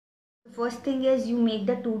First thing is you make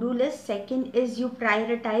the to-do list. Second is you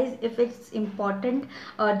prioritize if it's important,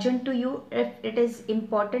 urgent to you, if it is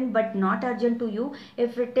important but not urgent to you,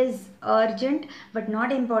 if it is urgent but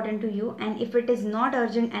not important to you, and if it is not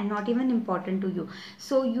urgent and not even important to you.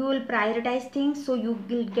 So you will prioritize things, so you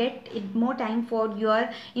will get more time for your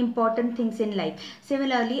important things in life.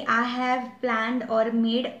 Similarly, I have planned or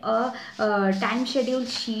made a time schedule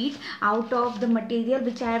sheet out of the material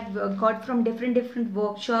which I have got from different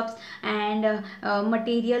workshops and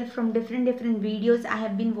material from different videos I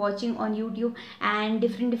have been watching on YouTube and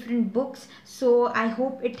different books. So I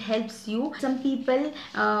hope it helps you. Some people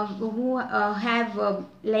who have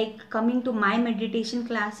like coming to my meditation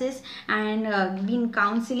classes and been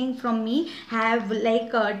counseling from me have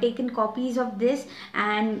like taken copies of this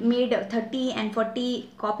and made 30 and 40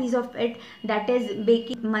 copies of it, that is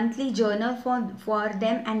making monthly journal for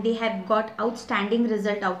them, and they have got outstanding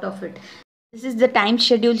result out of it. This is the time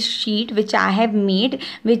schedule sheet which I have made,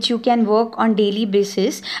 which you can work on daily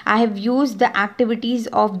basis. I have used the activities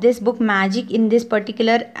of this book Magic in this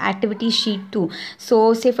particular activity sheet too.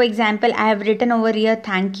 So say for example, I have written over here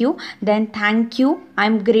thank you, then thank you,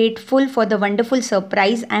 I'm grateful for the wonderful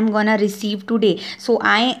surprise I'm gonna receive today. So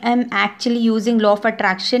I am actually using law of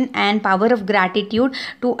attraction and power of gratitude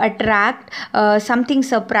to attract something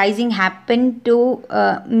surprising happen to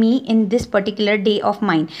me in this particular day of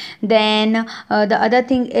mine. Then the other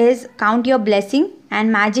thing is count your blessing and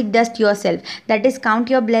magic dust yourself. That is, count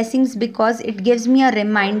your blessings because it gives me a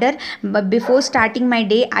reminder. But before starting my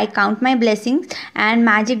day, I count my blessings and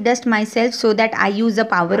magic dust myself so that I use the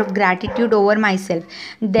power of gratitude over myself.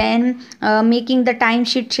 Then making the time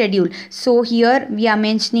sheet schedule. So here we are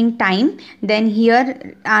mentioning time. Then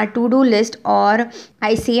here our to-do list, or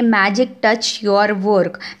I say magic touch your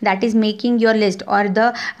work, that is making your list or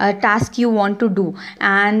the task you want to do.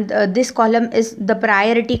 And this column is the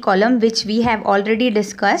priority column which we have already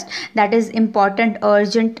discussed, that is important,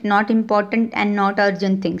 urgent, not important and not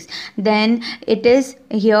urgent things. Then it is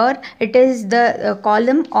here, it is the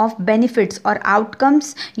column of benefits or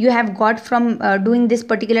outcomes you have got from doing this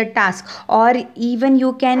particular task. Or even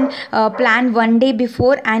you can plan one day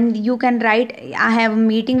before and you can write, I have a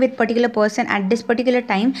meeting with particular person at this particular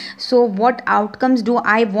time, so what outcomes do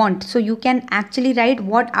I want. So you can actually write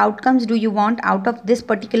what outcomes do you want out of this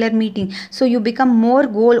particular meeting, so you become more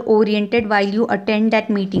goal oriented while you attend that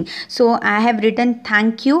meeting. So I have written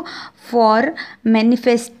thank you for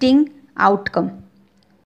manifesting outcome.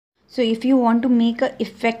 So if you want to make a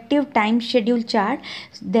effective time schedule chart,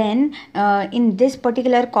 then in this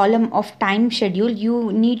particular column of time schedule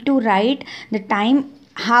you need to write the time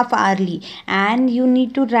half hourly, and you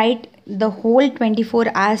need to write the whole 24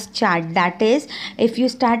 hours chart. That is, if you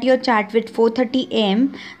start your chart with 4:30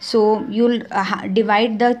 am, so you'll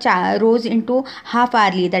divide the rows into half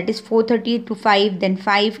hourly, that is 4:30 to 5, then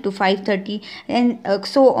 5 to 5:30, and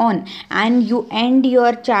so on, and you end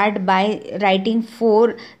your chart by writing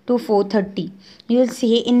 4 to 4:30. You'll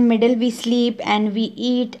say in middle we sleep and we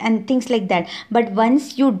eat and things like that. But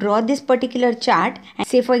once you draw this particular chart, and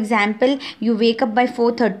say for example you wake up by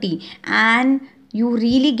 4:30 and you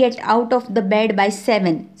really get out of the bed by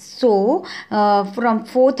 7, so from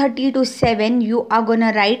 4:30 to 7 you are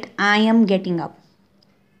gonna write I am getting up.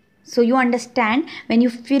 So you understand, when you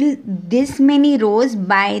fill this many rows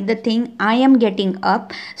by the thing I am getting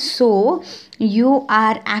up, so you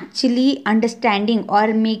are actually understanding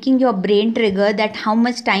or making your brain trigger that how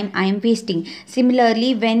much time I am wasting.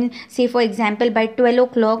 Similarly, when say for example by 12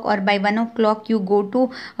 o'clock or by 1 o'clock you go to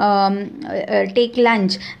take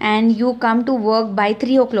lunch and you come to work by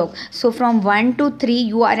 3 o'clock, so from 1 to 3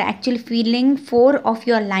 you are actually filling 4 of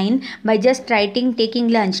your line by just writing taking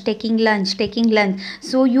lunch, taking lunch, taking lunch.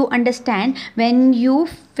 So you understand, when you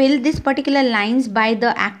fill this particular lines by the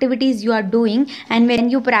activities you are doing, and when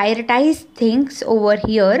you prioritize things over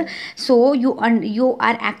here, so you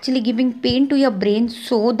are actually giving pain to your brain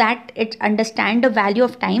so that it understand the value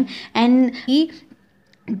of time, and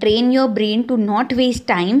train your brain to not waste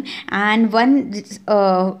time. And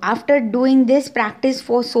after doing this practice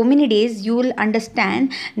for so many days, you will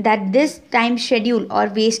understand that this time schedule or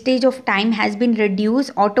wastage of time has been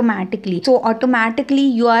reduced automatically. So automatically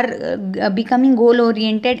you are becoming goal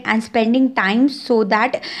oriented and spending time so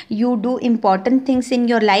that you do important things in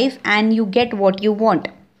your life and you get what you want.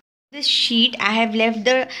 This sheet I have left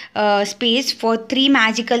the space for 3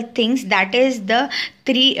 magical things, that is the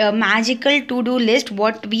 3 magical to do list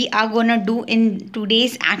what we are gonna do in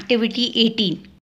today's activity 18.